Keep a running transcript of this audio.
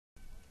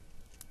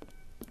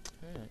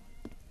Alright.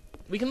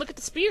 We can look at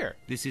the spear.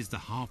 This is the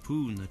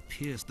harpoon that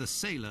pierced the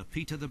sailor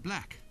Peter the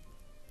Black.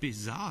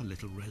 Bizarre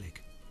little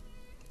relic.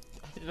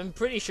 I'm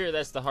pretty sure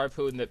that's the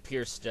harpoon that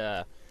pierced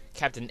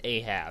Captain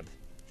Ahab.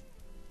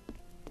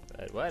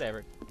 But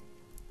whatever.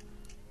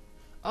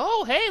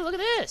 Oh, hey, look at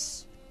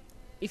this!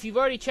 If you've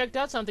already checked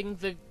out something,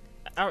 the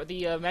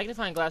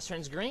magnifying glass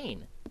turns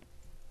green.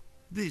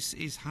 This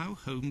is how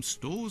Holmes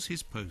stores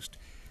his post.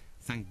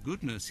 Thank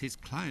goodness his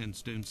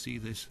clients don't see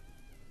this.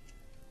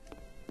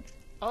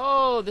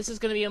 Oh, this is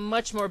going to be a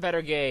much more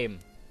better game.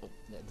 Oh,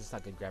 that's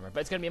not good grammar,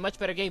 but it's going to be a much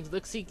better game.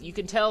 Look, see, you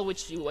can tell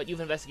what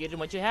you've investigated and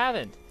what you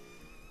haven't.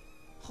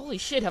 Holy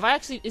shit!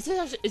 Is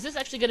this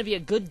actually going to be a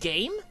good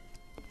game?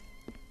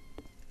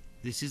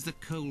 This is the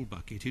coal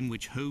bucket in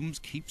which Holmes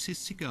keeps his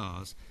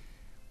cigars.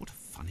 What a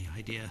funny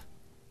idea.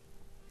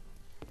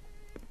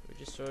 We're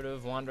just sort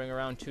of wandering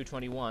around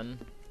 221.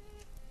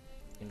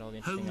 And all the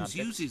interesting Holmes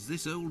objects. uses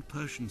this old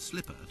Persian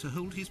slipper to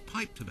hold his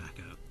pipe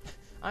tobacco.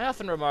 I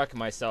often remark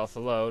myself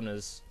alone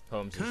as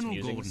Holmes' Colonel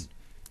musings. Gordon,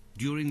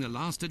 during the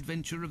last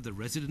adventure of the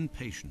resident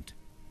patient.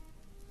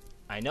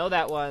 I know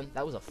that one.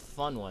 That was a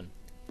fun one.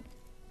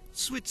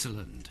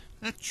 Switzerland,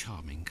 a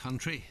charming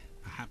country.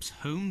 Perhaps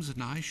Holmes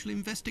and I shall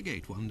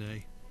investigate one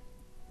day.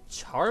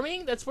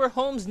 Charming? That's where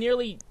Holmes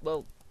nearly,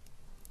 well,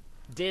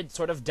 did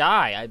sort of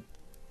die.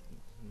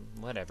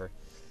 Whatever.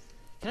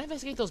 Can I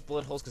investigate those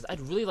bullet holes? Because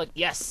I'd really like...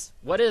 Yes!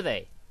 What are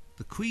they?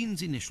 The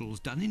Queen's initials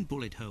done in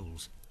bullet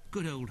holes.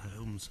 Good old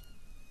Holmes.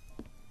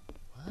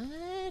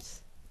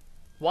 What?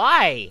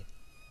 Why?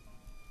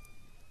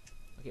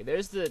 Okay,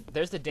 there's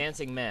the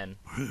dancing men.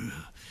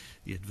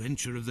 The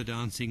Adventure of the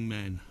Dancing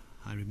Men.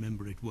 I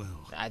remember it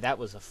well. That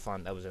was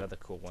another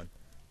cool one.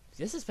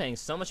 This is paying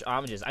so much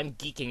homages. I'm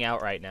geeking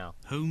out right now.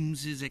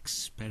 Holmes's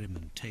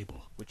experiment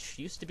table. Which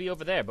used to be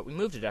over there, but we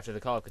moved it after the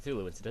Call of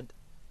Cthulhu incident.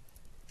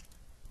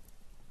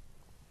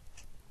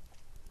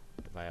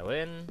 The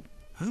violin.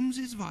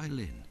 Holmes's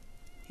violin.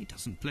 He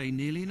doesn't play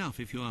nearly enough,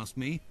 if you ask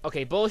me.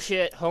 Okay,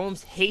 bullshit.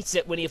 Holmes hates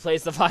it when he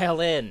plays the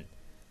violin.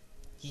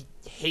 He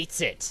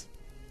hates it.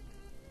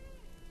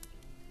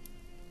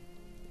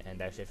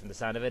 And actually, from the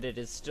sound of it, it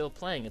is still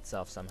playing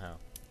itself somehow.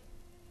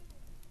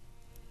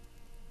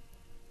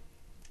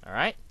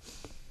 Alright.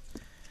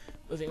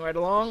 Moving right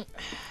along.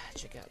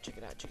 Check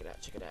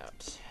it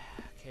out.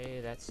 Okay,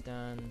 that's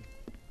done.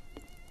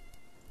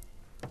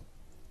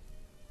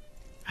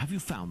 Have you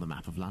found the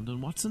map of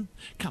London, Watson?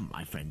 Come,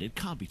 my friend, it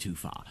can't be too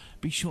far.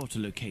 Be sure to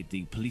locate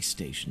the police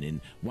station in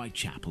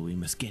Whitechapel we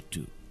must get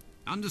to.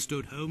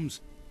 Understood,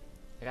 Holmes.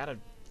 I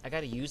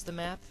gotta use the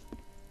map?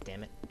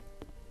 Damn it.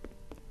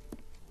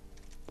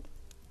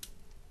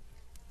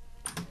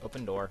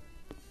 Open door.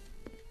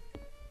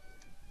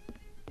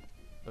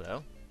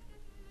 Hello?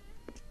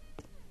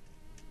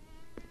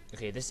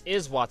 Okay, this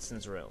is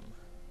Watson's room.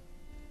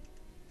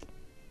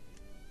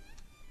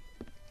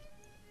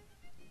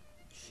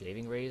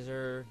 Shaving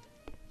razor.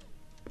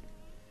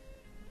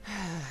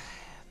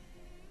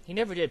 He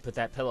never did put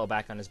that pillow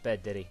back on his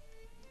bed, did he?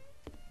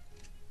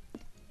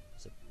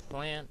 It's a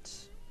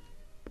plant.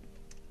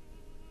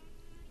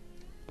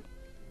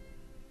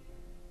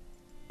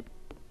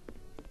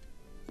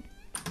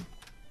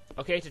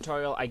 Okay,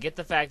 tutorial, I get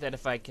the fact that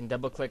if I can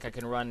double-click, I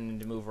can run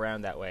and move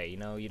around that way. You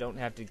know, you don't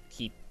have to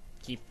keep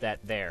that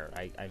there.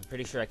 I'm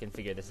pretty sure I can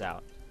figure this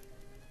out.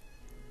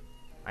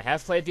 I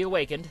have played The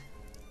Awakened.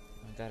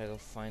 I gotta go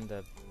find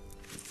the...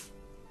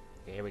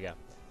 Okay, here we go.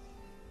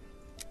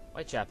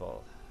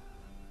 Whitechapel.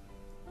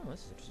 Oh,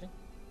 this is interesting.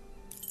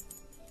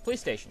 Police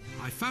station.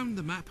 I found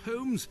the map,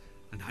 Holmes,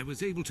 and I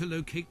was able to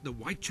locate the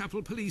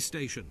Whitechapel police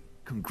station.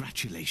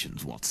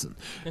 Congratulations, Watson.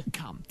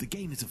 Come, the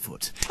game is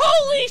afoot.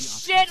 Holy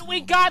shit, we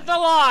got the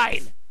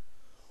line!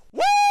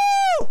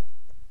 Woo!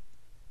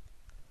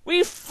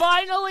 We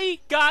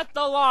finally got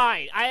the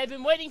line! I have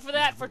been waiting for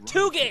that for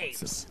 2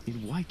 games! In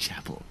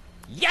Whitechapel.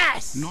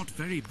 Yes! Not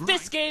very bright.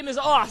 This game is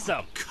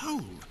awesome!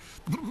 Cold.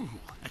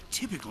 A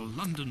typical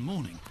London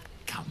morning.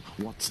 Come,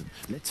 Watson,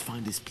 let's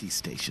find this police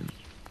station.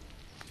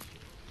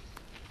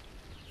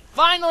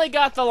 Finally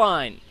got the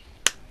line!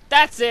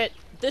 That's it!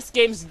 This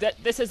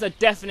is a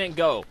definite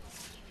go.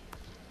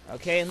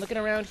 Okay, and looking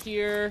around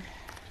here,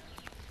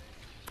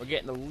 we're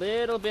getting a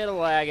little bit of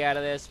lag out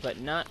of this, but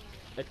not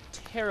a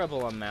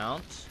terrible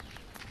amount.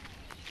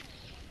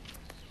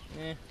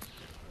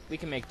 We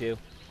can make do.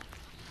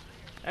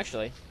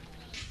 Actually,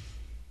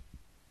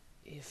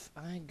 if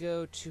I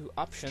go to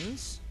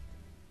options,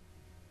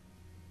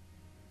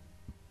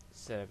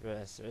 set up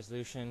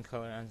resolution,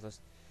 color, and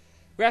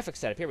graphics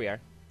setup. Here we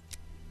are.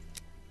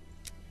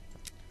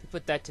 We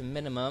put that to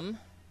minimum.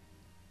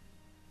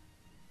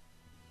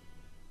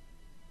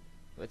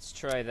 Let's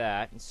try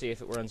that and see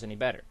if it runs any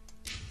better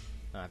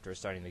after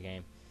starting the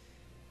game.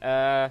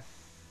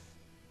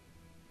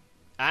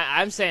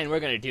 I'm saying we're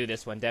gonna do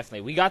this one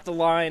definitely. We got the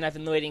line I've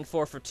been waiting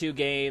for 2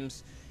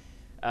 games.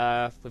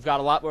 We've got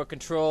a lot more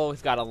control.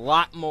 We've got a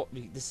lot more.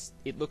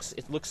 It looks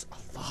a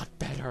lot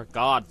better.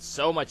 God,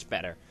 so much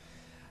better.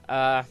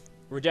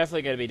 We're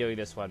definitely gonna be doing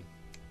this one.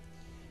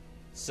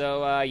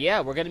 So yeah,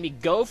 we're gonna be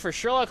go for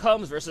Sherlock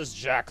Holmes versus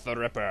Jack the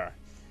Ripper.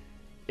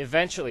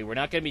 eventually, we're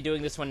not going to be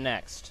doing this one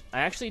next. I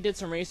actually did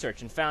some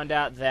research and found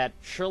out that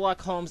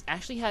Sherlock Holmes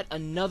actually had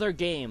another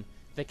game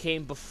that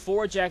came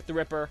before Jack the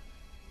Ripper,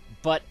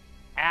 but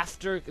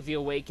after The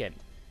Awakened.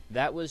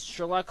 That was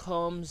Sherlock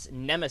Holmes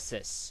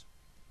Nemesis.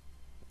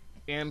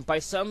 And by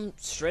some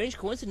strange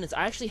coincidence,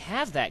 I actually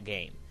have that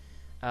game.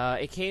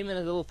 It came in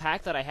a little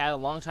pack that I had a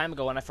long time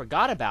ago, and I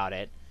forgot about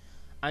it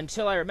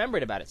until I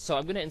remembered about it. So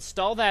I'm going to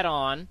install that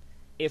on.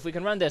 If we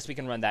can run this, we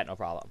can run that, no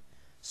problem.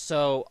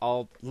 So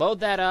I'll load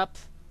that up,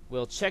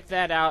 we'll check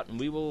that out, and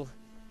we will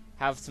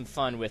have some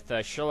fun with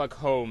Sherlock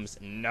Holmes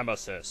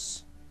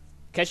Nemesis.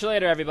 Catch you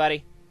later,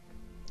 everybody.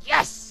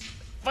 Yes!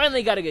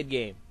 Finally got a good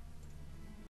game.